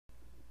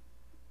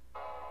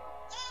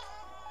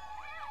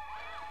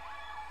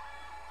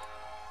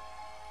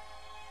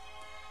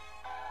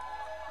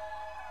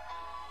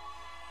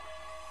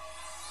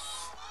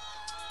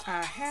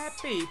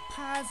Happy,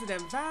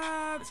 positive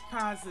vibes,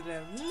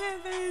 positive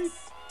living.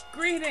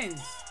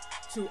 Greetings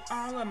to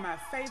all of my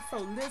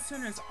faithful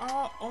listeners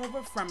all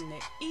over from the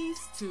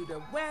east to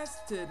the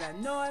west to the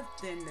north,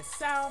 then the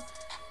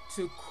south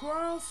to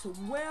cross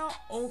well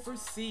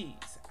overseas.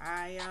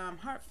 I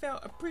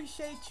heartfelt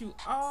appreciate you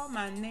all.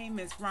 My name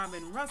is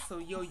Robin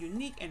Russell, your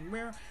unique and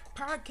rare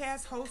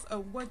podcast host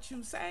of What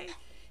You Say.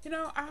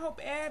 I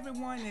hope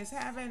everyone is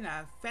having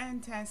a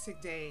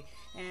fantastic day.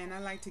 And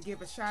I'd like to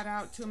give a shout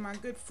out to my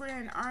good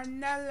friend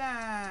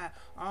Arnella,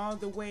 all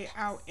the way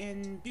out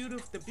in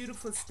the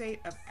beautiful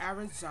state of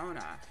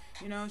Arizona.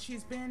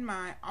 She's been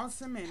my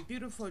awesome and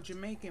beautiful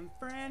Jamaican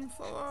friend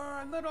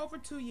for a little over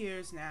 2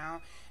 years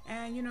now.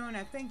 And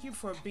I thank you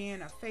for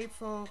being a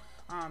faithful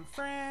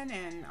friend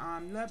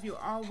and love you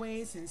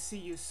always and see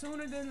you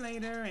sooner than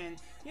later. And,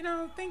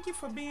 thank you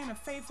for being a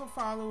faithful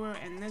follower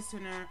and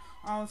listener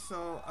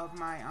also of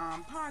my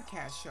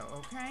podcast show,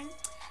 okay?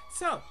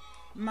 So,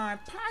 my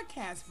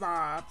podcast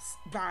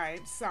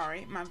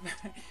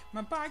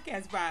my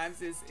podcast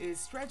vibes is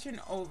stretching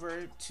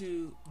over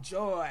to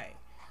joy,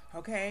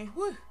 okay?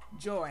 Woo,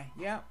 joy,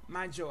 yep,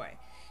 my joy.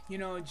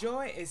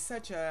 Joy is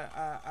such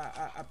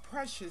a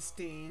precious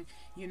thing,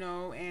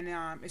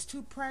 and it's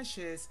too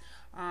precious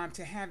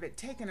to have it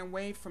taken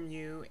away from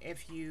you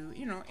if you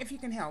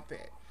can help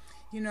it.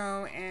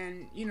 On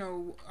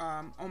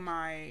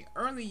my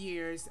early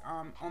years,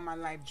 on my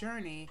life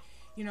journey,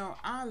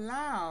 I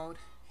allowed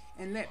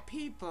and let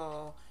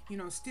people,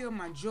 steal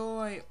my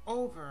joy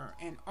over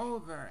and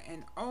over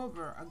and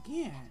over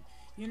again,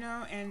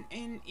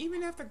 and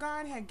even after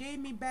God had gave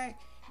me back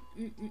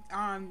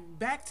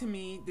to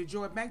me the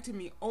joy back to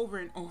me over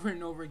and over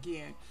and over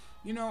again.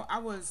 I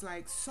was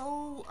like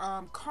so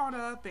caught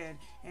up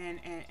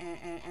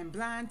and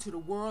blind to the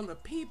world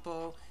of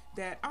people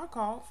that I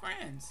called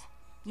friends.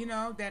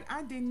 That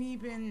I didn't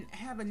even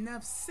have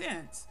enough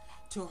sense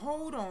to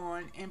hold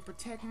on and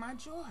protect my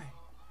joy.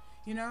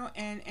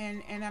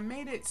 And I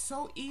made it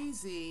so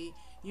easy,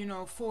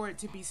 for it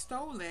to be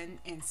stolen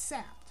and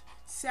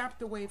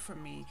sapped away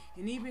from me.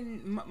 And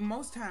even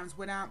most times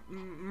without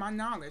my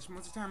knowledge,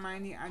 most of the time I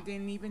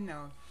didn't even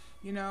know,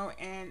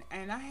 and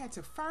I had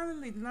to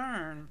finally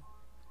learn,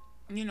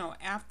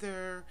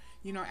 after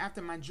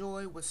my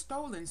joy was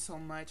stolen so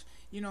much,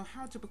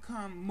 how to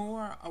become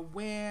more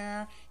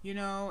aware,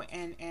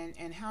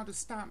 and how to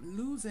stop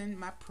losing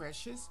my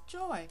precious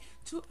joy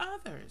to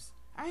others.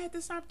 I had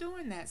to stop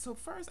doing that. So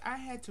first I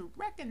had to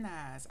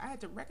recognize,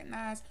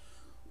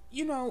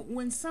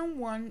 when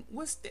someone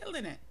was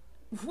stealing it.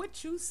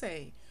 What you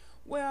say?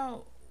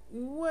 Well,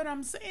 what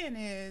I'm saying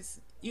is,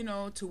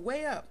 to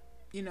weigh up,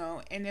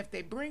 and if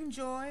they bring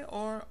joy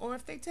or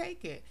if they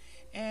take it.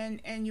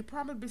 And you're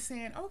probably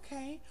saying,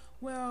 okay,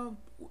 well,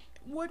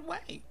 what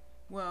way?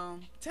 Well,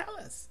 tell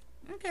us.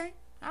 Okay,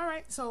 all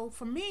right. So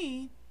for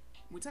me,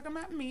 we're talking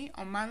about me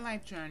on my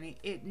life journey.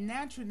 It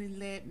naturally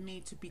led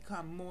me to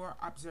become more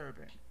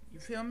observant. You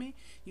feel me?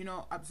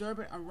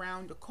 Observant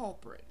around the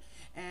culprit,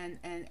 and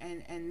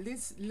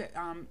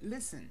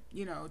listen.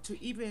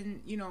 To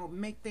even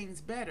make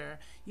things better.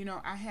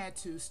 I had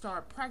to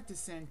start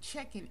practicing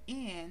checking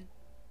in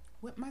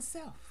with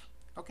myself.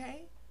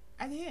 Okay,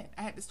 I did.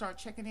 I had to start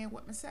checking in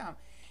with myself,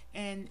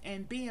 and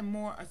being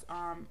more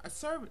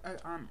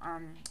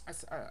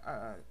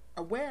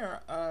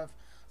aware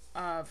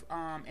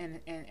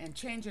and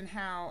changing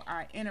how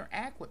I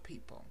interact with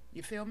people.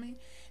 You feel me?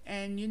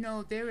 And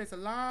there is a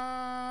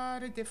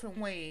lot of different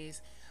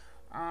ways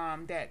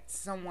that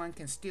someone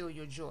can steal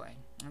your joy.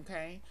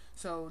 Okay,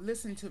 so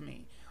listen to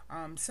me.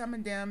 Some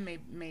of them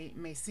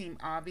may seem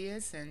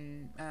obvious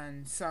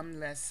and some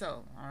less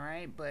so. All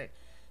right, but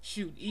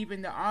shoot,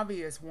 even the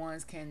obvious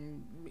ones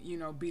can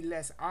be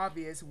less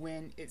obvious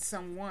when it's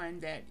someone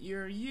that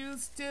you're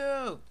used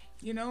to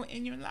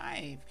in your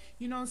life,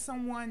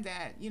 someone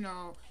that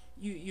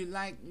you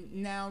like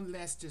now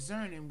less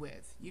discerning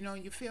with,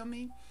 you feel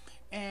me?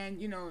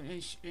 And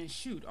and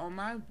shoot, on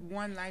my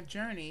one life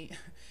journey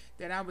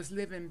that I was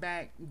living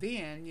back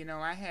then,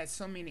 I had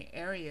so many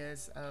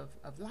areas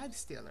of life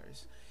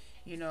stealers,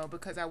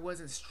 because I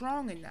wasn't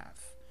strong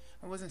enough.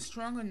 I wasn't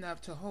strong enough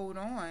to hold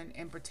on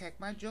and protect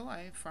my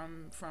joy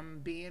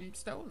from being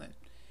stolen.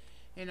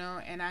 And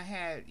I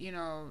had,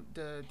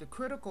 the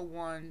critical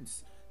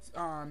ones,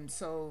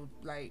 so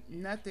like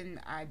nothing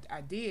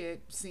I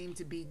did seemed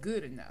to be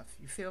good enough.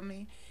 You feel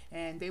me?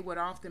 And they would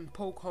often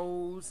poke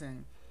holes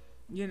and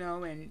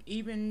and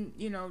even,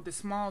 the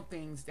small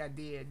things that I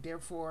did.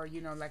 Therefore,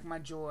 like my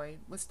joy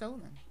was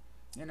stolen.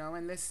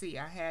 And let's see,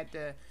 I had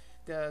the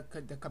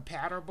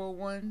compatible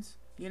ones,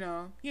 the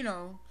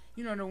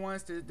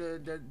ones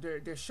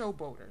the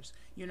showboaters,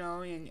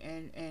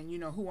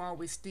 and who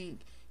always think,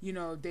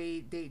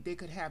 they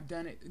could have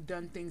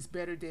done things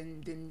better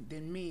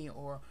than me,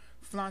 or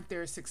flaunt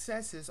their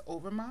successes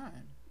over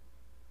mine,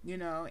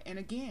 and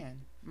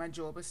again, my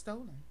joy was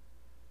stolen.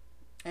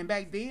 And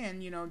back then,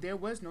 there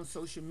was no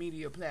social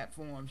media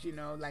platforms,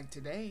 like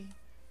today.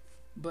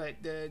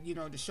 But the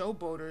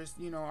showboaters,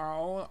 are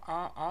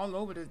all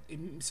over the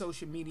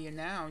social media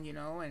now,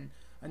 and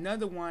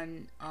another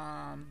one,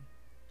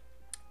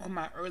 on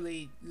my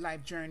early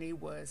life journey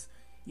was,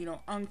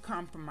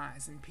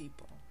 uncompromising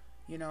people,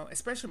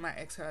 especially my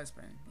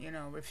ex-husband,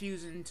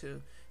 refusing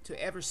to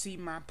ever see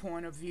my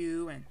point of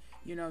view, and,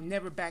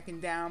 never backing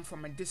down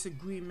from a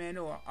disagreement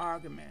or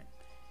argument,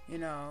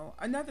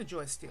 another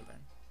joy stealer,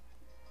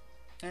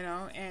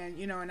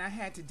 and I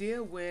had to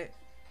deal with,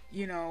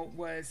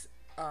 was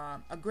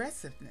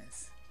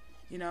aggressiveness,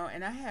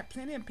 and I had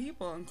plenty of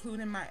people,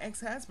 including my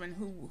ex-husband,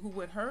 who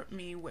would hurt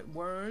me with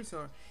words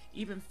or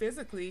even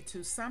physically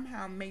to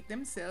somehow make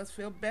themselves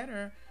feel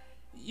better,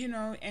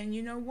 and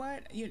you know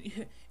what,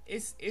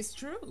 it's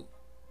true,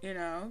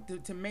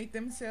 to make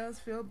themselves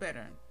feel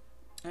better,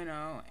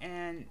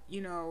 and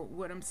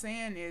what I'm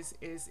saying is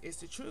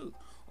the truth,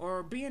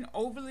 or being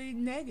overly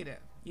negative,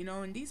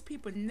 and these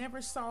people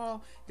never saw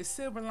the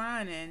silver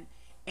lining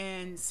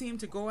and seem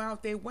to go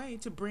out their way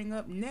to bring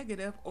up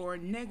negative or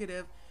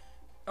negative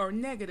or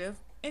negative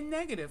and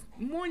negative,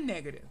 more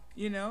negative.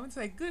 It's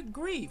like, good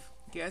grief.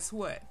 Guess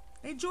what?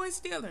 They joy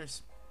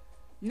stealers.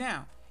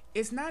 Now,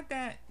 it's not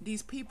that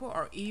these people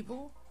are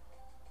evil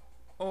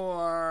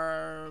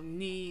or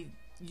need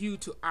you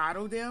to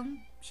idle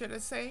them, should I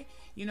say.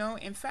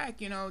 In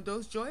fact,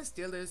 those joy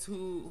stealers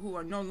who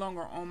are no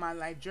longer on my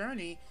life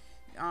journey,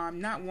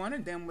 not one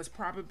of them was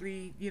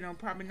probably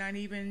not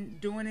even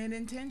doing it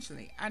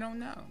intentionally. I don't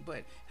know.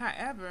 But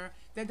however,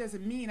 that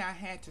doesn't mean I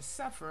had to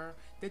suffer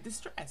the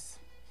distress,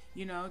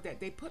 that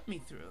they put me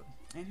through.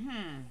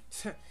 And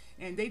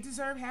and they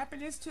deserve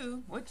happiness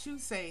too. What you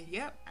say?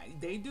 Yep,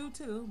 they do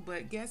too.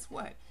 But guess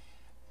what?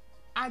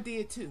 I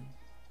did too.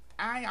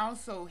 I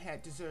also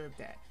had deserved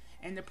that.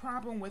 And the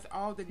problem with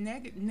all the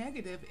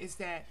negative is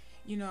that,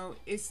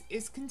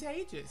 it's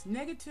contagious.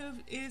 Negative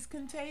is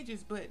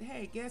contagious. But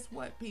hey, guess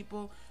what,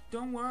 people?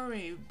 Don't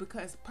worry,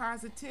 because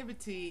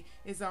positivity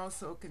is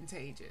also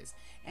contagious.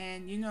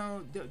 And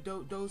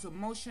those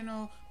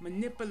emotional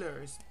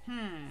manipulators,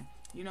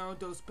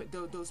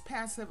 those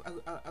passive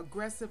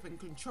aggressive and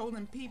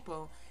controlling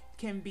people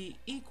can be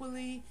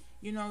equally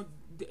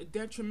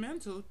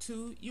detrimental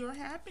to your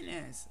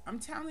happiness. I'm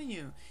telling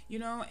you,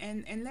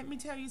 and let me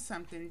tell you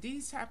something.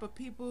 These type of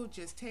people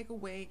just take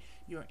away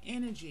your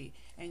energy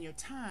and your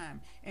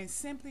time and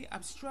simply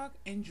obstruct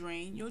and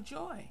drain your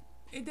joy.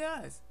 It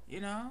does,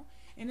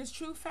 and it's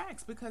true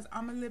facts, because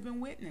I'm a living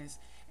witness.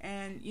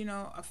 And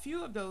a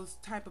few of those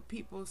type of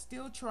people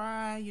still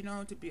try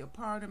to be a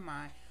part of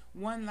my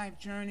one life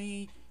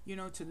journey,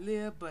 to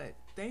live. But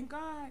thank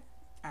God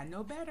I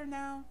know better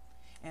now,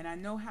 and I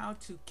know how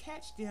to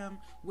catch them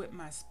with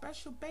my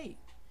special bait,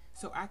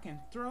 so I can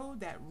throw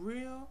that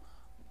reel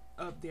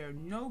of their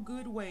no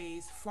good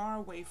ways far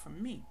away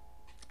from me.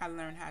 I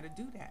learned how to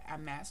do that. I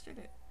mastered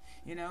it,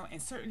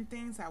 and certain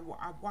things I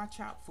watch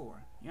out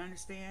for, you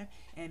understand,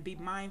 and be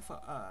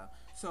mindful of.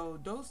 So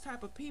those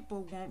type of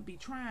people won't be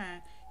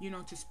trying,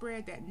 to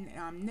spread that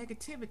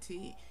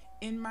negativity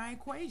in my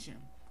equation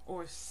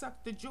or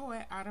suck the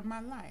joy out of my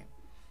life.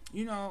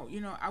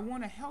 I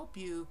want to help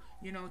you,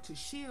 to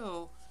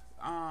shield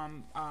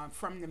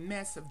from the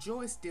mess of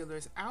joy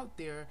stealers out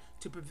there,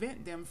 to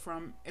prevent them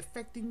from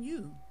affecting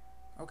you,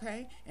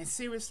 okay, and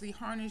seriously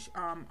harshing,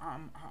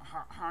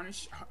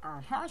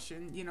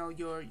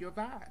 your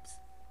vibes,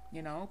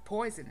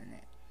 poisoning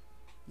it,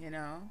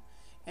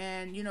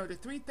 and the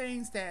three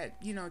things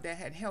that that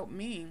had helped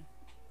me,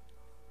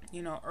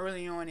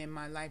 early on in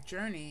my life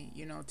journey,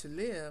 to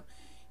live,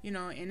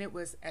 and it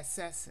was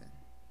assessing,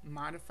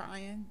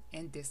 modifying,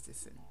 and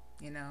distancing,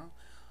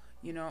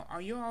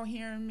 are you all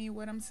hearing me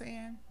what I'm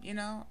saying?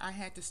 I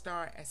had to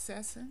start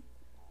assessing,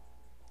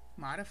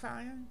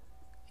 modifying,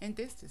 and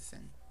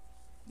distancing,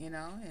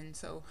 and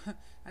so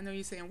I know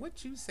you're saying,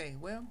 what you say?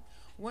 Well,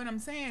 what I'm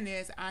saying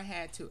is I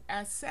had to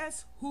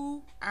assess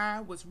who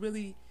I was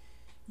really,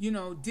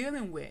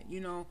 dealing with,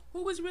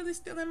 who was really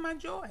stealing my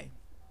joy,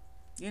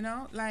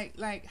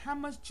 like how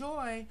much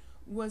joy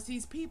was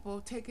these people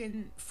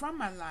taking from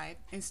my life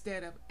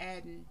instead of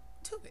adding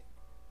to it.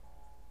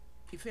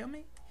 You feel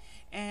me?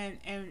 And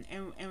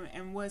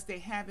was they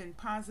having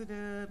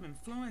positive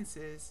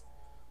influences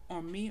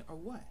on me or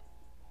what?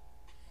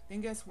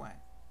 Then guess what?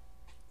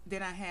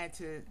 Then I had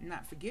to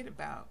not forget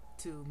about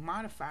to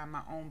modify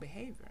my own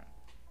behavior.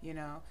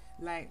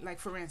 Like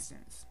for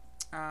instance,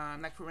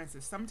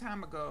 some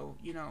time ago,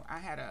 I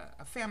had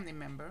a family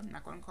member. I'm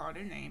not going to call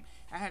their name.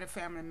 I had a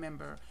family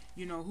member,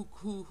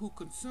 who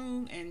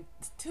consumed, and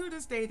to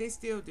this day they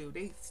still do.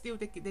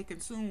 They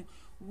consume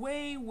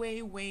way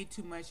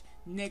too much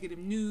negative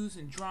news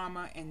and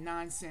drama and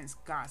nonsense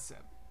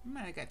gossip.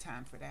 I ain't got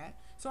time for that.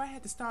 So I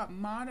had to start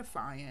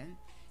modifying,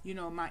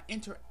 my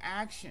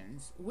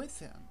interactions with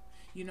him.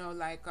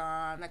 Like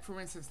for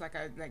instance,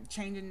 like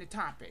changing the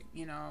topic,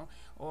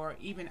 or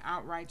even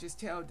outright just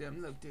tell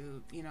them, look,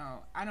 dude,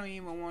 I don't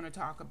even want to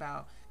talk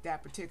about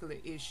that particular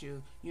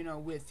issue,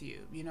 with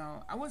you.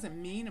 I wasn't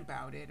mean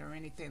about it or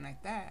anything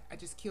like that. I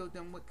just killed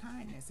them with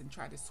kindness and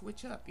tried to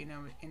switch up,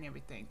 and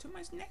everything. Too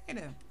much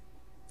negative,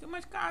 too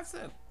much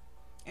gossip.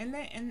 And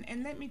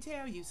let me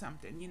tell you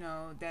something,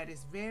 that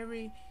is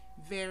very,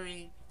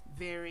 very,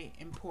 very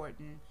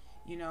important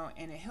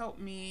and it helped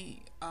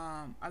me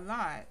a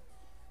lot,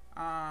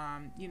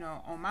 on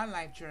my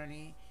life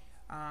journey,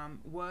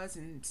 was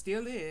and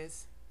still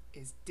is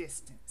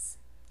distance.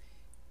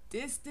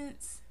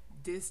 Distance,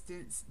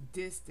 distance,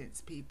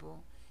 distance,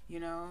 people.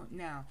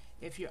 Now,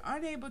 if you're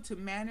unable to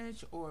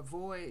manage or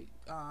avoid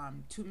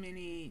too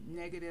many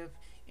negative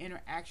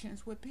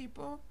interactions with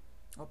people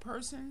or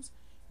persons,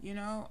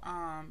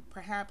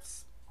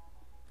 perhaps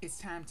it's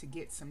time to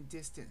get some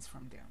distance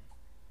from them.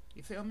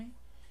 You feel me?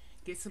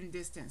 Get some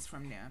distance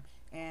from them.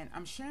 And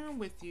I'm sharing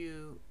with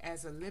you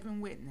as a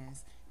living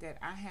witness that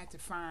I had to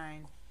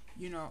find,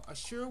 a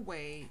sure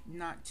way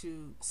not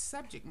to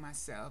subject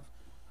myself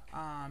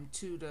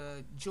to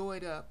the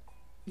joyed up,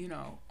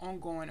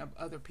 ongoing of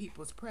other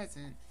people's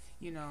presence,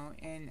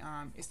 and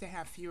it's to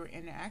have fewer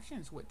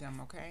interactions with them,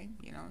 okay?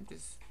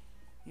 Just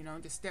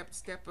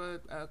step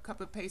a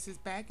couple of paces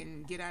back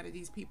and get out of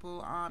these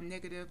people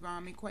negative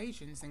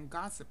equations and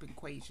gossip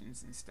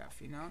equations and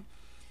stuff.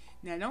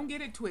 Now, don't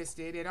get it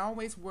twisted. It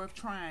always worth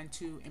trying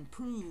to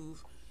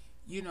improve,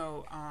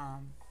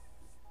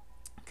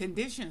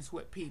 conditions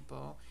with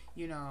people,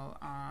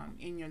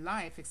 in your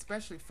life,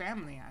 especially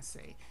family, I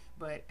say.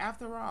 But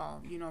after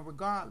all,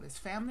 regardless,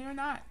 family or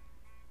not,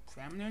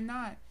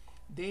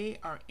 they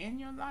are in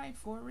your life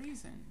for a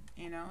reason,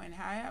 and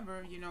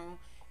however,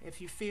 if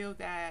you feel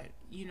that,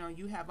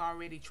 you have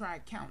already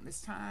tried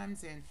countless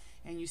times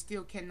and you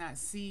still cannot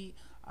see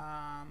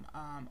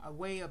a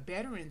way of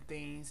bettering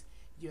things,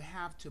 you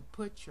have to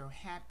put your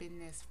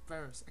happiness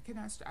first.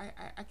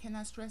 I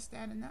cannot stress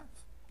that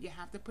enough. You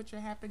have to put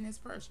your happiness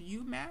first.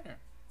 You matter.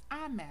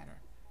 I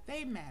matter.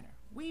 They matter.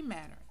 We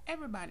matter.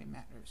 Everybody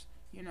matters.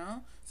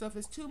 So if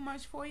it's too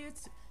much for you,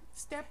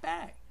 step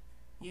back.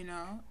 And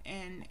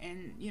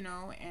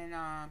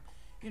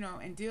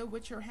deal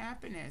with your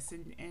happiness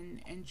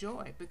and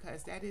joy,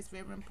 because that is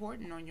very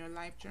important on your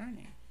life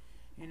journey.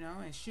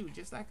 And shoot,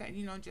 just like I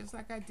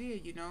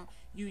did.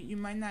 You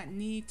might not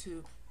need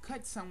to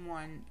cut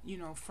someone,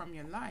 from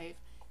your life,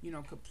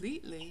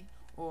 completely,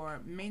 or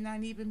may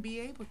not even be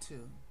able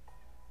to.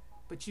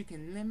 But you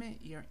can limit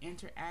your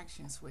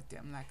interactions with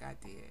them, like I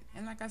did,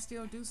 and like I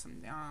still do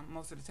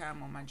most of the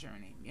time on my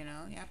journey. You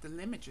have to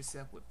limit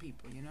yourself with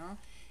people.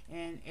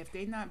 And if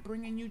they're not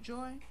bringing you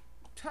joy,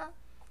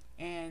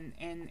 and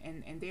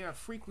they are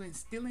frequently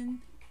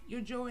stealing your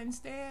joy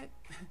instead,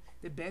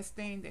 the best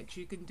thing that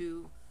you can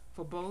do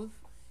for both,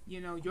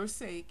 your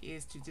sake,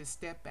 is to just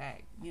step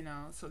back.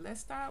 So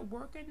let's start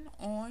working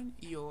on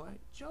your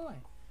joy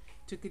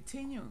to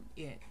continue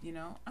it,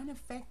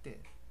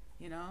 unaffected.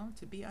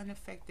 To be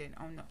unaffected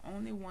on the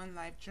only one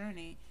life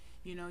journey,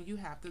 you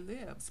have to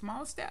live.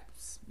 Small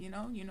steps,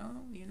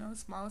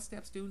 small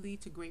steps do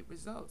lead to great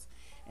results.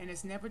 And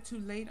it's never too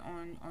late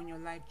on your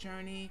life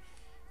journey,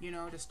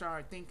 to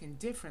start thinking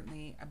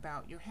differently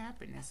about your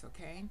happiness,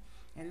 okay?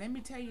 And let me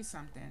tell you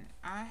something.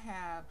 I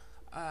have,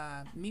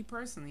 me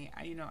personally,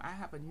 I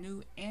have a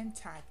new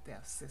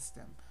anti-theft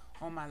system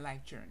on my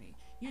life journey,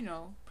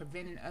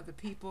 preventing other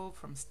people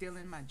from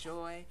stealing my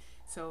joy.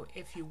 So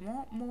if you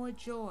want more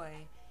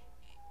joy,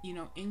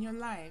 in your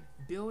life,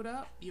 build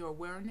up your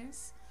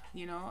awareness,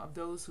 of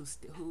those who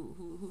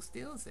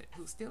steals it,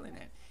 who's stealing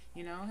it.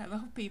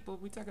 Hello, people.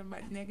 We're talking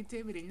about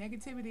negativity.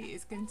 Negativity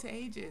is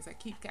contagious.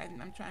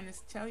 I'm trying to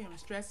tell you, I'm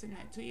stressing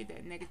that to you,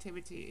 that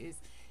negativity is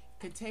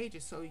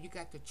contagious. So you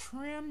got to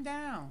trim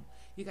down.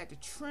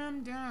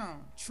 Trim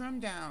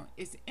down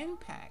its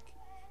impact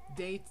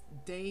day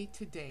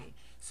to day.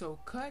 So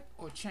cut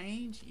or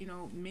change,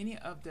 many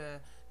of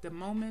the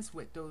moments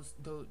with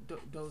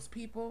those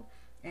people,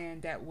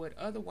 and that would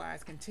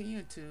otherwise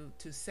continue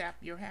to sap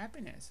your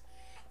happiness.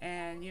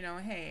 And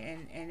hey,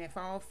 and if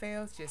all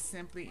fails, just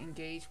simply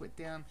engage with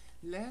them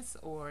less,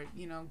 or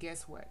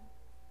guess what,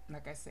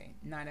 like I say,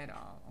 not at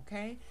all.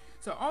 Okay,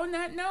 so on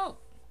that note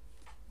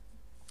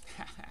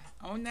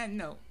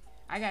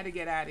I got to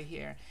get out of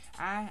here.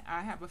 I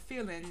have a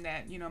feeling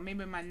that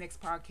maybe my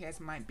next podcast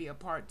might be a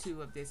part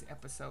 2 of this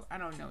episode. I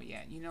don't know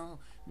yet.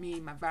 Me,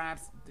 my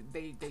vibes,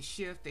 they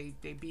shift, they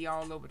be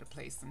all over the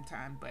place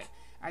sometimes, but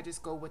I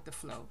just go with the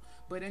flow.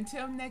 But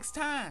until next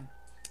time,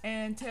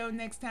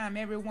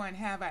 everyone,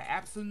 have an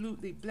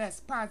absolutely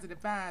blessed,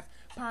 positive vibes,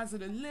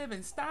 positive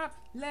living. Stop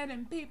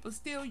letting people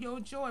steal your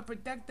joy.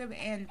 Productive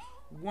and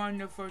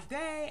wonderful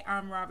day.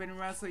 I'm Robin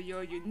Russell,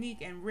 your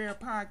unique and rare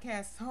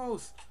podcast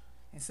host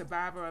and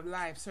survivor of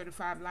life,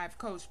 certified life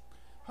coach,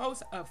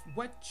 host of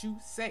What You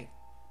Say.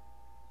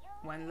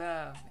 One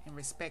love and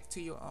respect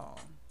to you all.